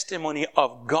testimony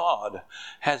of God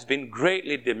has been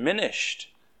greatly diminished.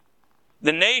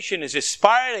 The nation is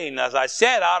spiraling, as I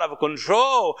said, out of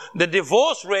control. The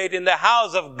divorce rate in the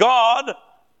house of God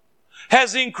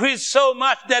has increased so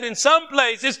much that in some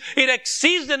places it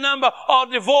exceeds the number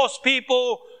of divorced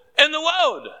people in the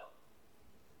world.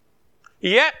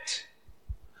 Yet,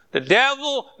 the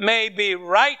devil may be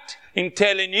right in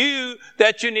telling you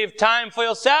that you need time for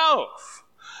yourself.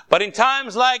 But in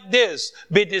times like this,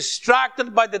 be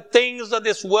distracted by the things of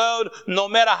this world, no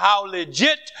matter how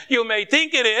legit you may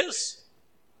think it is.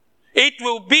 It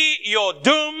will be your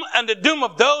doom and the doom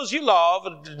of those you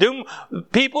love, the doom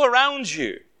of people around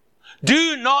you.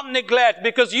 Do not neglect,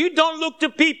 because you don't look to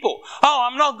people. Oh,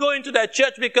 I'm not going to that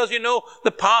church because,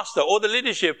 the pastor or the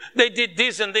leadership, they did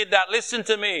this and did that. Listen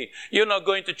to me. You're not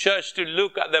going to church to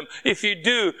look at them. If you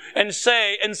do and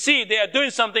say and see they are doing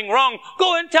something wrong,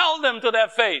 go and tell them to their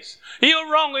face.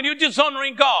 You're wrong and you're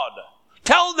dishonoring God.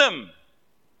 Tell them.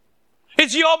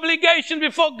 It's your obligation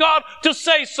before God to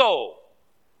say so.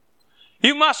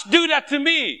 You must do that to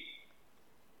me.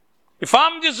 If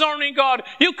I'm dishonoring God,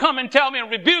 you come and tell me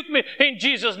and rebuke me in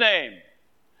Jesus' name.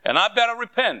 And I better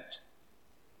repent.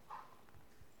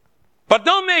 But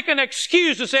don't make an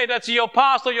excuse to say that's your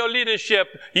pastor, your leadership.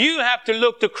 You have to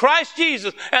look to Christ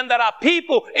Jesus, and there are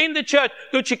people in the church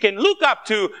that you can look up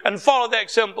to and follow their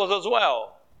examples as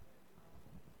well.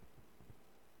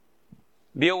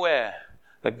 Be aware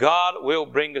that God will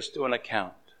bring us to an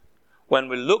account. When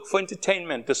we look for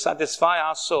entertainment to satisfy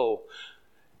our soul,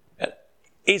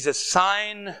 is a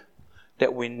sign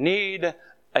that we need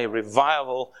a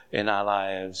revival in our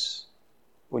lives.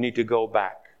 We need to go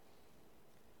back.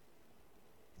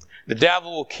 The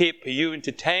devil will keep you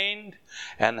entertained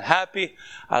and happy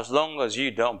as long as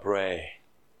you don't pray.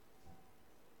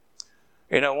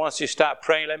 Once you start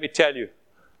praying, let me tell you,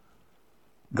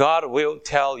 God will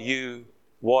tell you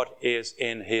what is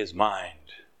in his mind.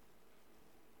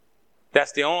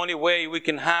 That's the only way we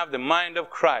can have the mind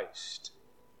of Christ.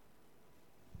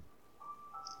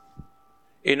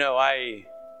 I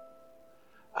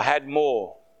had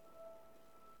more.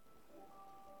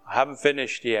 I haven't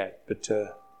finished yet, but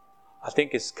I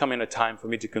think it's coming a time for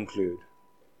me to conclude.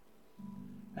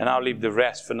 And I'll leave the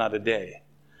rest for another day.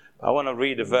 I want to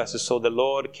read the verses. So the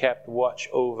Lord kept watch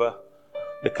over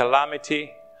the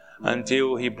calamity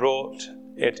until he brought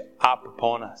it up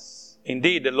upon us.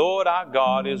 Indeed, the Lord our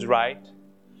God is right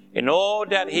in all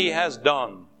that he has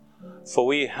done, for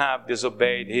we have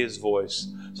disobeyed his voice.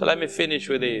 So let me finish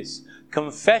with this.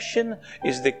 Confession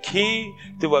is the key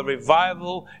to a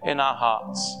revival in our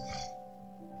hearts.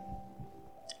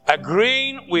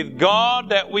 Agreeing with God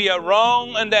that we are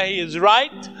wrong and that he is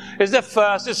right is the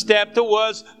first step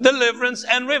towards deliverance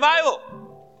and revival.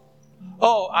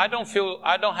 Oh, I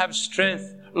don't have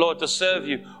strength, Lord, to serve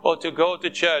you or to go to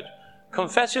church.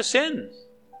 Confess your sins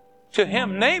to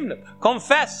him. Name them.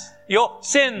 Confess your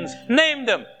sins. Name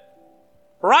them.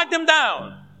 Write them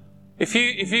down. If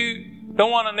you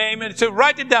don't want to name it, so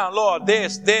write it down. Lord,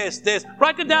 this.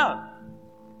 Write it down.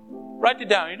 Write it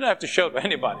down. You don't have to show it to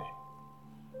anybody.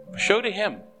 Show to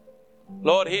him.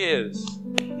 Lord, here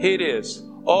it is.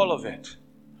 All of it.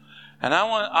 And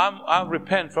I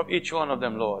repent from each one of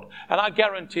them, Lord. And I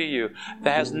guarantee you,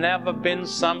 there has never been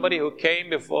somebody who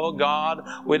came before God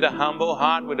with a humble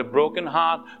heart, with a broken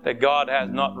heart, that God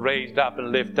has not raised up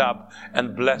and lifted up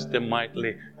and blessed them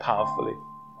mightily, powerfully.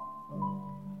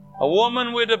 A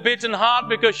woman with a beaten heart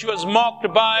because she was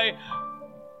mocked by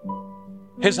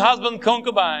his husband's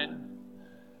concubine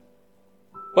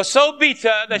was so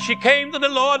bitter that she came to the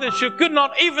Lord and she could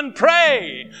not even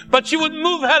pray, but she would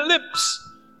move her lips.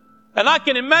 And I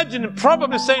can imagine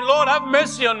probably saying, Lord, have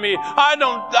mercy on me.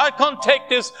 I can't take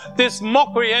this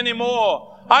mockery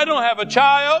anymore. I don't have a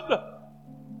child.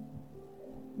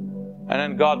 And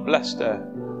then God blessed her.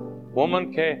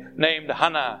 Woman named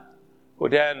Hannah, who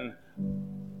then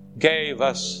gave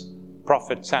us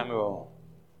Prophet Samuel.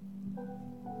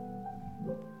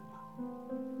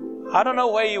 I don't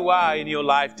know where you are in your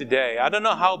life today. I don't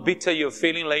know how bitter you're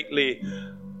feeling lately.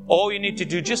 All you need to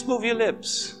do, just move your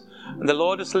lips. And the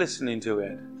Lord is listening to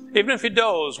it. Even if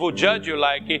those who judge you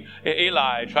like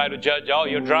Eli try to judge, oh,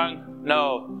 you're drunk.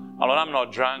 No, Lord, I'm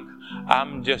not drunk.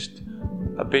 I'm just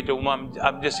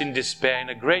I'm just in despair, in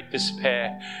a great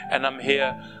despair, and I'm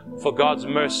here for God's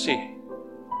mercy.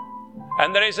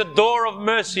 And there is a door of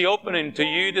mercy opening to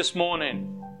you this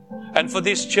morning and for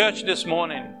this church this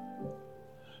morning.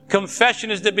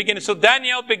 Confession is the beginning. So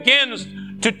Daniel begins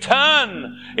to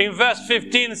turn in verse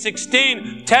 15 and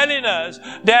 16, telling us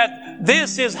that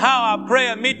this is how our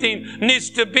prayer meeting needs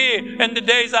to be in the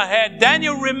days ahead.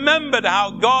 Daniel remembered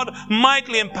how God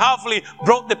mightily and powerfully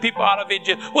brought the people out of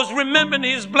Egypt, was remembering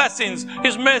His blessings,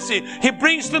 His mercy. He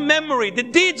brings to memory the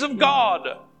deeds of God.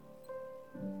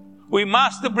 We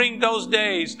must bring those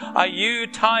days. Are you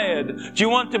tired? Do you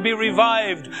want to be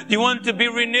revived? Do you want to be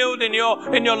renewed in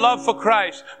your love for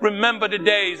Christ? Remember the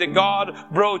days that God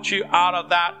brought you out of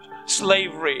that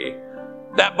slavery,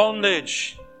 that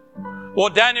bondage.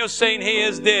 What Daniel's saying here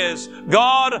is this: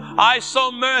 God, I saw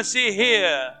mercy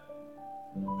here.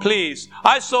 Please,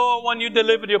 I saw when you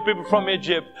delivered your people from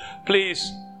Egypt. Please,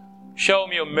 show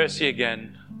me your mercy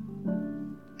again.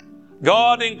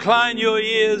 God, incline your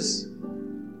ears,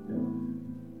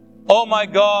 oh my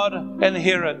God, and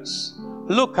hear us.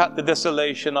 Look at the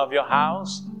desolation of your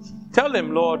house. Tell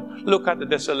Him, Lord, look at the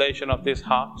desolation of this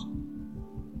heart.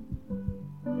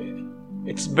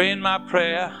 It's been my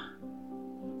prayer.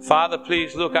 Father,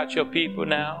 please look at your people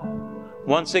now.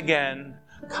 Once again,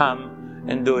 come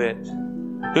and do it.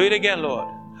 Do it again, Lord.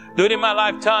 Do it in my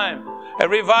lifetime. A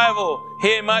revival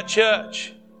here in my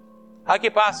church. I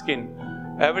keep asking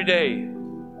every day.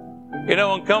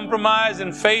 Uncompromised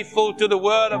and faithful to the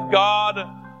Word of God,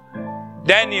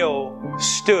 Daniel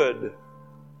stood.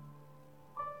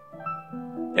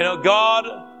 God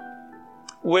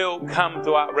will come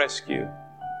to our rescue.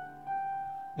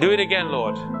 Do it again,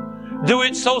 Lord. Do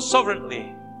it so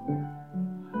sovereignly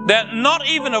that not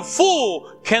even a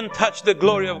fool can touch the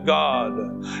glory of God.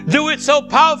 Do it so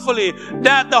powerfully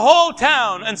that the whole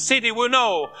town and city will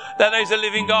know that there is a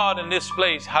living God in this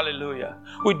place. Hallelujah.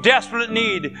 We desperately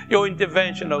need your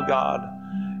intervention, oh God,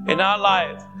 in our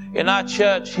life, in our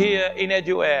church here in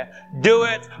Edgeware. Do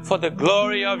it for the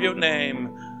glory of your name.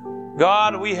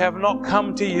 God, we have not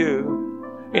come to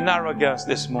you in arrogance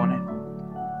this morning,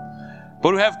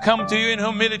 but we have come to you in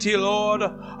humility, Lord,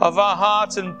 of our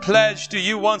hearts, and pledge to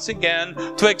you once again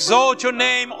to exalt your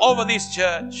name over this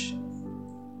church,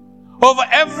 over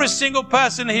every single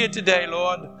person here today,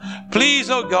 Lord. Please,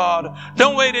 oh God,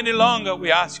 don't wait any longer, we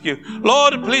ask you.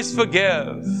 Lord, please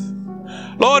forgive.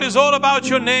 Lord, it's all about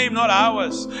your name, not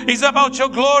ours. It's about your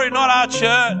glory, not our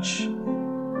church.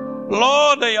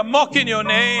 Lord, they are mocking your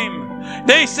name.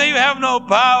 They say you have no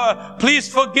power. Please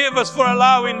forgive us for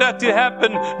allowing that to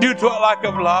happen due to a lack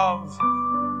of love.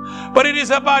 But it is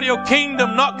about your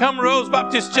kingdom, not Come Rose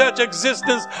Baptist Church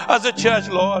existence as a church,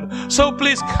 Lord. So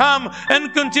please come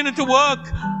and continue to work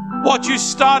what you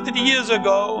started years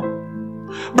ago.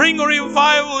 Bring a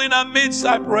revival in our midst,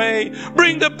 I pray.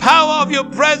 Bring the power of your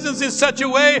presence in such a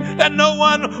way that no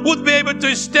one would be able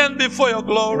to stand before your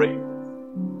glory.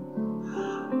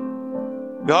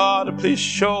 God, please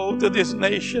show to this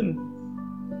nation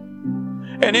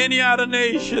and any other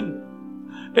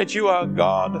nation that you are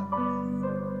God.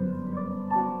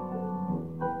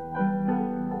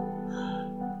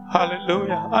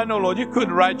 Hallelujah. I know, Lord, you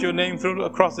could write your name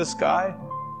across the sky.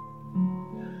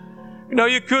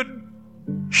 You could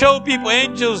show people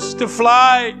angels to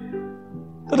fly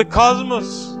to the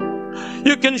cosmos.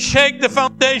 You can shake the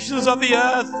foundations of the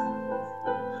earth.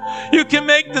 You can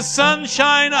make the sun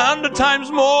shine 100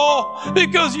 times more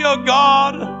because you're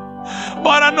God.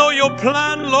 But I know your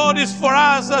plan, Lord, is for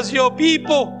us as your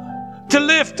people to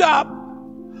lift up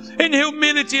in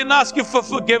humility and ask you for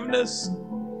forgiveness.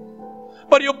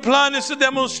 But your plan is to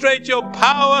demonstrate your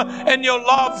power and your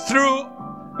love through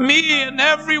me and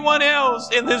everyone else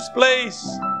in this place.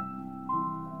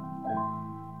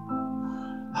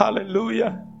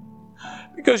 Hallelujah.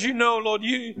 Because Lord,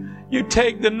 you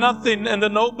take the nothing and the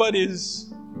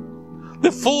nobodies,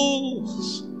 the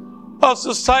fools of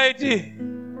society,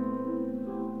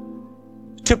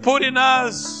 to put in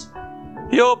us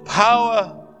your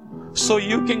power so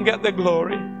you can get the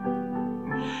glory.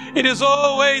 It has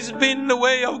always been the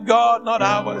way of God, not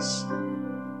ours.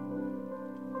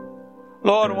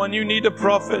 Lord, when you need a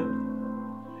prophet,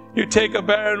 you take a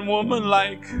barren woman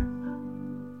like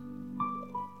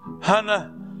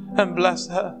Hannah and bless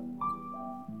her.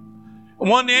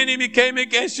 When the enemy came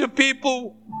against your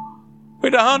people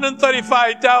with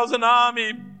 135,000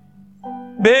 army,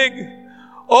 big,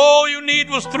 all you need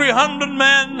was 300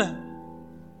 men.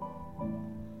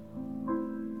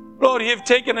 Lord, you have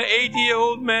taken an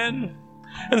 80-year-old man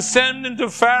and sent him to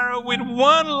Pharaoh with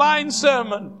one line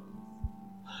sermon.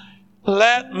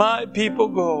 Let my people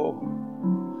go.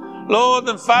 Lord,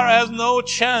 then Pharaoh has no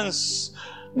chance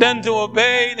than to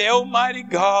obey the Almighty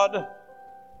God.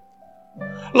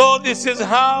 Lord, this is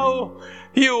how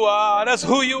you are. That's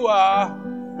who you are.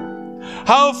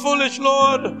 How foolish,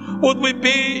 Lord, would we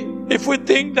be if we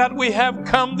think that we have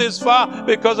come this far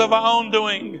because of our own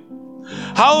doing.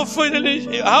 How foolish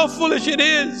it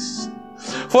is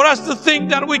for us to think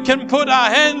that we can put our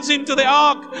hands into the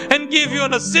ark and give you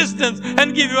an assistance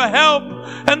and give you a help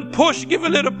and push, give a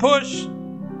little push.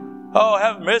 Oh,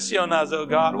 have mercy on us, oh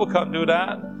God. We can't do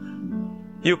that.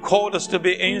 You called us to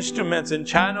be instruments and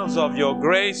channels of your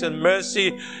grace and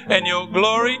mercy and your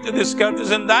glory to these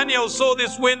countries. And Daniel saw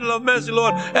this window of mercy,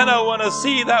 Lord, and I want to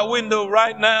see that window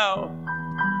right now.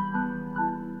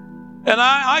 And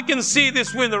I can see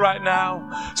this window right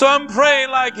now. So I'm praying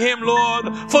like him,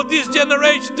 Lord, for this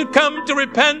generation to come to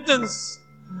repentance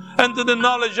and to the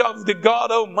knowledge of the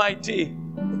God Almighty.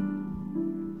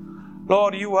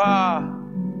 Lord, you are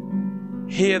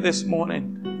here this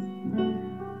morning.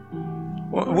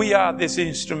 We are these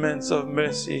instruments of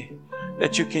mercy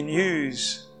that you can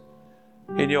use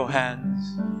in your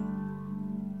hands.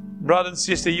 Brother and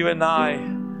sister, you and I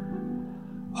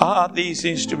are these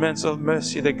instruments of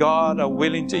mercy that God are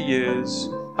willing to use.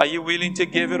 Are you willing to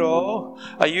give it all?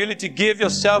 Are you willing to give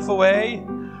yourself away?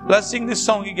 Let's sing this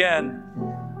song again.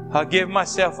 I give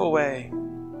myself away.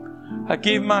 I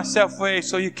give myself away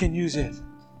so you can use it.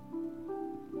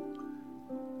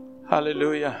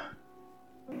 Hallelujah.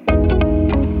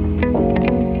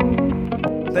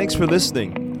 Thanks for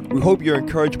listening. We hope you're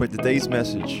encouraged by today's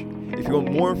message. If you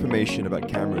want more information about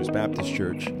Camrose Baptist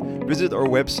Church, visit our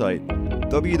website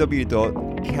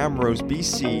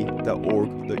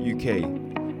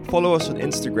www.camrosebc.org.uk. Follow us on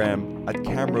Instagram at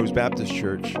Camrose Baptist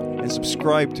Church and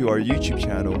subscribe to our YouTube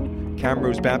channel,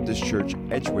 Camrose Baptist Church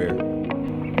Edgware.